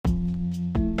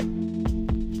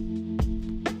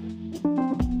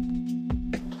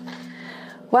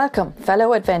Welcome,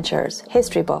 fellow adventurers,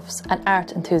 history buffs and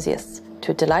art enthusiasts,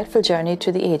 to a delightful journey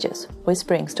through the ages,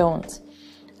 Whispering Stones.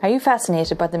 Are you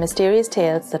fascinated by the mysterious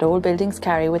tales that old buildings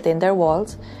carry within their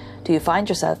walls? Do you find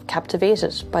yourself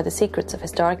captivated by the secrets of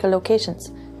historical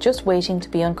locations, just waiting to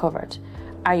be uncovered?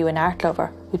 Are you an art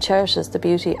lover who cherishes the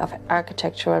beauty of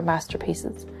architectural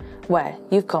masterpieces? Well,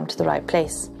 you've come to the right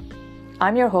place.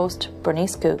 I'm your host,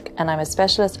 Bernice Cook, and I'm a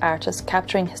specialist artist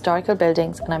capturing historical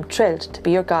buildings, and I'm thrilled to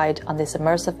be your guide on this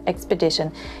immersive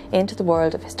expedition into the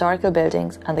world of historical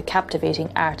buildings and the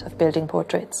captivating art of building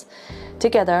portraits.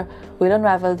 Together, we'll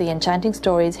unravel the enchanting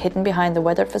stories hidden behind the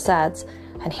weathered facades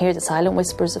and hear the silent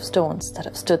whispers of stones that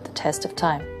have stood the test of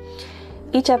time.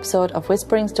 Each episode of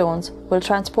Whispering Stones will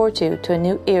transport you to a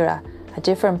new era, a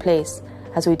different place,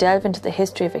 as we delve into the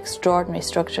history of extraordinary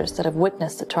structures that have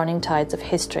witnessed the turning tides of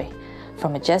history.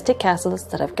 From majestic castles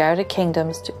that have guarded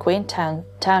kingdoms to quaint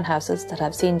townhouses that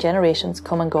have seen generations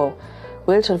come and go,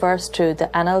 we'll traverse through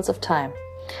the annals of time.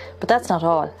 But that's not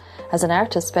all. As an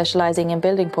artist specialising in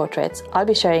building portraits, I'll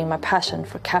be sharing my passion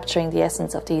for capturing the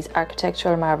essence of these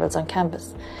architectural marvels on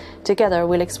canvas. Together,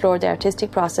 we'll explore the artistic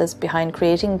process behind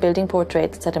creating building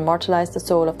portraits that immortalise the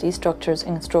soul of these structures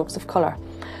in strokes of colour.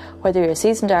 Whether you're a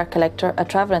seasoned art collector, a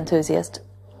travel enthusiast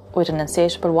with an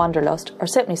insatiable wanderlust, or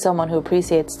simply someone who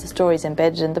appreciates the stories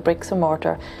embedded in the bricks and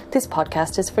mortar, this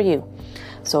podcast is for you.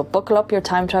 So buckle up your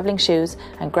time-travelling shoes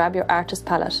and grab your artist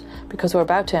palette, because we're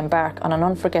about to embark on an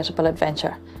unforgettable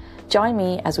adventure. Join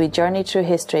me as we journey through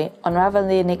history, unravel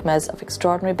the enigmas of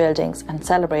extraordinary buildings, and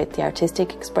celebrate the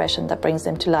artistic expression that brings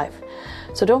them to life.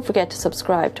 So don't forget to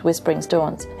subscribe to Whispering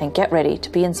Stones and get ready to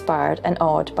be inspired and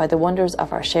awed by the wonders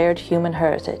of our shared human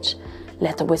heritage.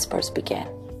 Let the whispers begin.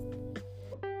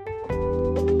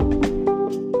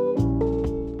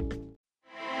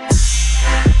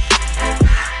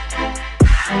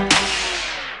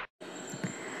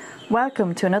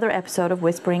 Welcome to another episode of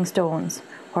Whispering Stones,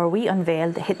 where we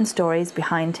unveil the hidden stories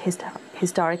behind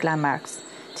historic landmarks.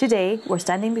 Today, we're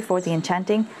standing before the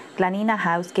enchanting Glananea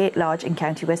House Gate Lodge in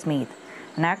County Westmeath,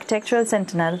 an architectural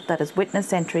sentinel that has witnessed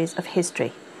centuries of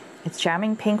history. Its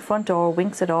charming pink front door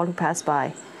winks at all who pass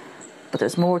by. But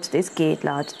there's more to this gate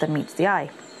lodge than meets the eye.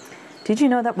 Did you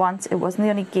know that once it wasn't the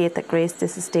only gate that graced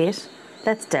this estate?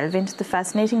 Let's delve into the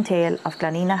fascinating tale of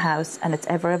Glananea House and its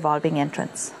ever-evolving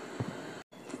entrance.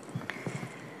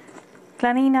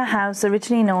 Glananea House,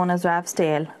 originally known as Ralph's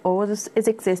Dale, owes its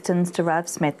existence to Ralph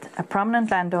Smyth, a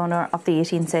prominent landowner of the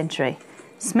 18th century.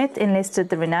 Smyth enlisted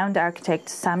the renowned architect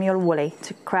Samuel Woolley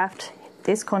to craft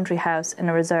this country house in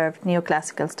a reserved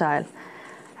neoclassical style.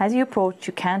 As you approach,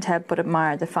 you can't help but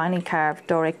admire the finely carved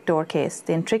Doric doorcase,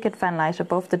 the intricate fanlight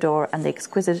above the door, and the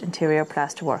exquisite interior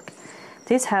plasterwork.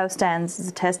 This house stands as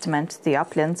a testament to the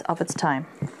opulence of its time.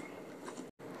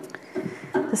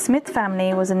 The Smyth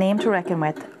family was a name to reckon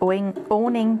with,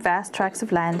 owning vast tracts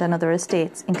of land and other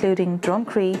estates, including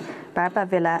Drumcree, Barba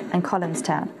Villa and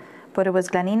Collinstown, but it was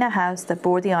Glananea House that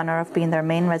bore the honour of being their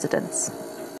main residence.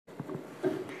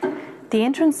 The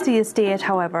entrance to the estate,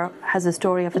 however, has a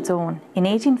story of its own. In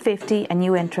 1850, a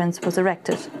new entrance was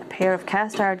erected, a pair of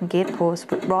cast iron gate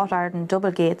posts with wrought iron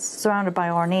double gates surrounded by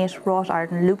ornate wrought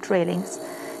iron looped railings,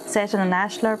 set in an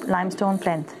ashlar limestone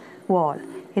plinth wall.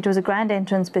 It was a grand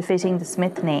entrance befitting the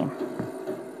Smyth name.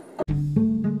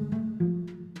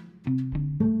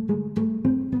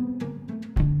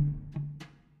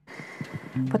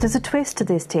 But there's a twist to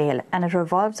this tale, and it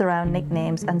revolves around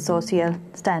nicknames and social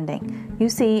standing. You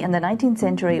see, in the 19th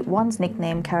century, one's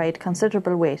nickname carried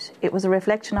considerable weight. It was a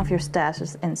reflection of your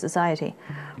status in society.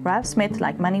 Ralph Smyth,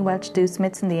 like many well-to-do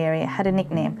Smiths in the area, had a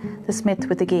nickname, the Smith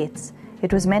with the Gates.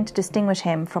 It was meant to distinguish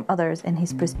him from others in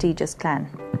his prestigious clan.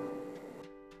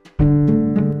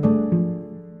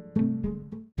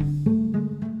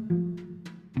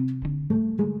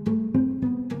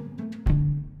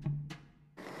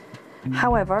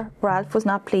 However, Ralph was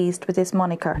not pleased with this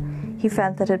moniker. He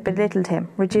felt that it belittled him,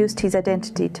 reduced his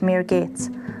identity to mere gates.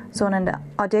 So in an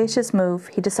audacious move,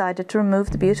 he decided to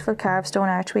remove the beautiful carved stone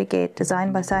archway gate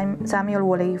designed by Samuel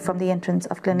Woolley from the entrance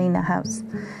of Glananea House.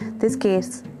 This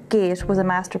gate was a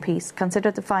masterpiece,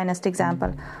 considered the finest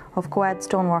example of quad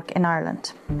stonework in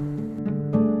Ireland.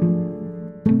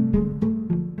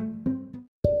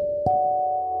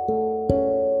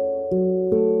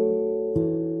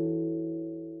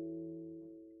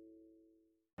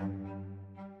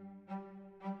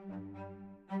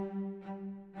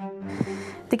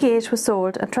 The gate was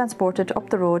sold and transported up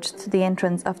the road to the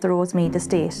entrance of the Rosemead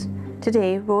estate.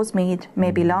 Today, Rosemead may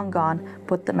be long gone,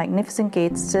 but the magnificent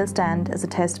gates still stand as a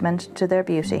testament to their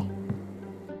beauty.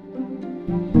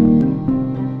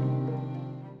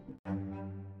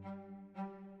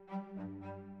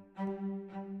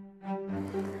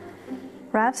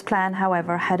 Rav's plan,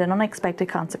 however, had an unexpected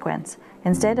consequence.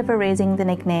 Instead of erasing the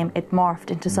nickname, it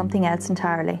morphed into something else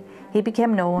entirely. He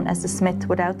became known as the Smyth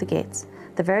without the gates.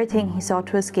 The very thing he sought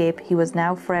to escape, he was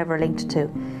now forever linked to.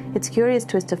 It's a curious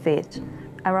twist of fate.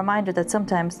 A reminder that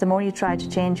sometimes the more you try to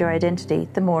change your identity,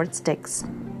 the more it sticks.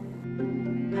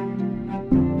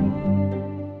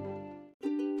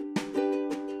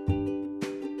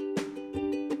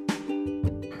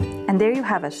 And there you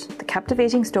have it, the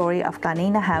captivating story of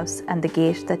Glananea House and the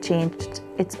gate that changed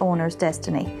its owner's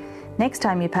destiny. Next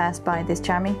time you pass by this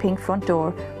charming pink front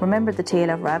door, remember the tale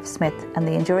of Rav Smyth and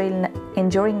the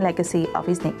enduring legacy of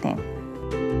his nickname.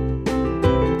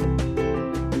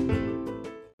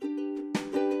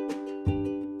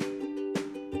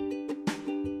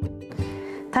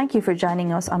 Thank you for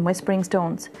joining us on Whispering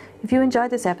Stones. If you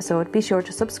enjoyed this episode, be sure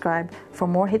to subscribe for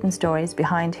more hidden stories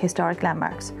behind historic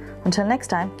landmarks. Until next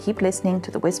time, keep listening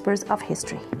to the whispers of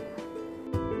history.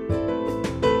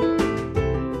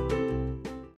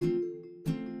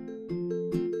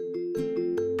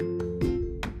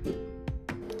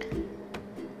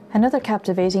 Another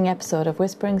captivating episode of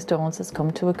Whispering Stones has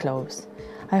come to a close.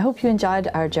 I hope you enjoyed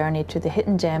our journey to the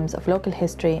hidden gems of local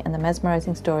history and the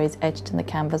mesmerising stories etched in the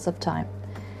canvas of time.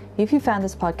 If you found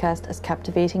this podcast as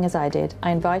captivating as I did,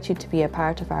 I invite you to be a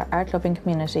part of our art-loving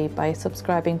community by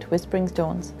subscribing to Whispering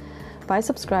Stones. By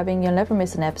subscribing, you'll never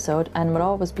miss an episode and will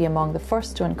always be among the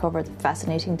first to uncover the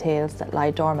fascinating tales that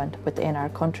lie dormant within our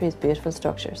country's beautiful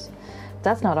structures.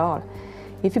 That's not all.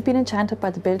 If you've been enchanted by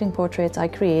the building portraits I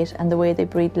create and the way they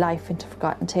breathe life into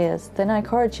forgotten tales, then I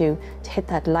encourage you to hit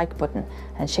that like button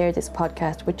and share this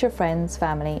podcast with your friends,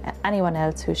 family, and anyone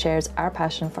else who shares our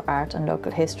passion for art and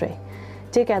local history.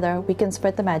 Together, we can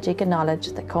spread the magic and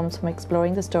knowledge that comes from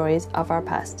exploring the stories of our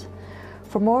past.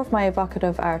 For more of my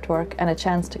evocative artwork and a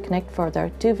chance to connect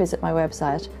further, do visit my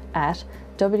website at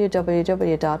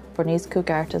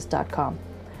www.bernicecookartist.com.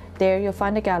 There you'll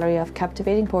find a gallery of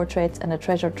captivating portraits and a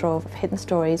treasure trove of hidden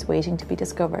stories waiting to be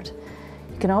discovered.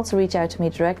 You can also reach out to me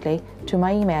directly to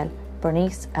my email,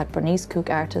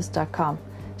 bernice@bernicecookartist.com,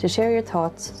 to share your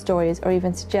thoughts, stories, or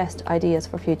even suggest ideas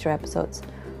for future episodes.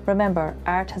 Remember,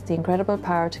 art has the incredible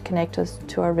power to connect us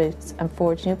to our roots and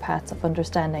forge new paths of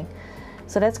understanding.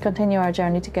 So let's continue our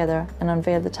journey together and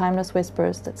unveil the timeless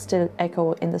whispers that still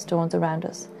echo in the stones around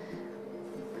us.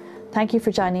 Thank you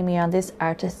for joining me on this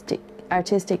artistic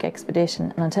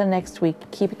expedition, and until next week,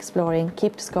 keep exploring,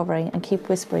 keep discovering, and keep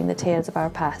whispering the tales of our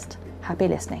past. Happy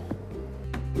listening.